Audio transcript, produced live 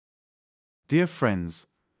Dear friends,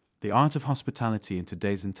 the art of hospitality in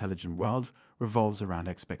today's intelligent world revolves around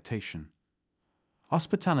expectation.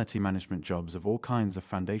 Hospitality management jobs of all kinds are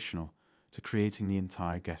foundational to creating the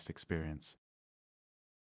entire guest experience.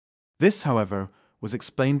 This, however, was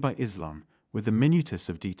explained by Islam with the minutest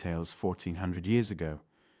of details 1400 years ago,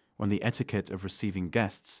 when the etiquette of receiving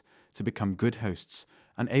guests to become good hosts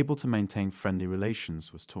and able to maintain friendly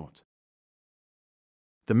relations was taught.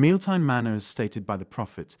 The mealtime manners stated by the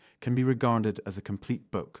Prophet can be regarded as a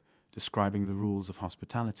complete book describing the rules of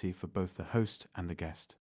hospitality for both the host and the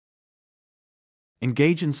guest.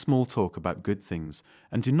 Engage in small talk about good things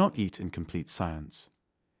and do not eat in complete silence.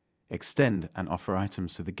 Extend and offer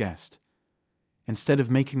items to the guest, instead of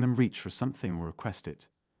making them reach for something or request it.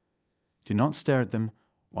 Do not stare at them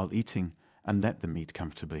while eating and let them eat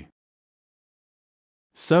comfortably.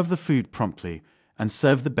 Serve the food promptly and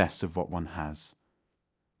serve the best of what one has.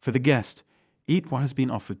 For the guest, eat what has been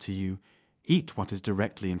offered to you, eat what is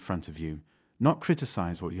directly in front of you, not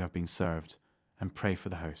criticize what you have been served, and pray for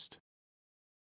the host.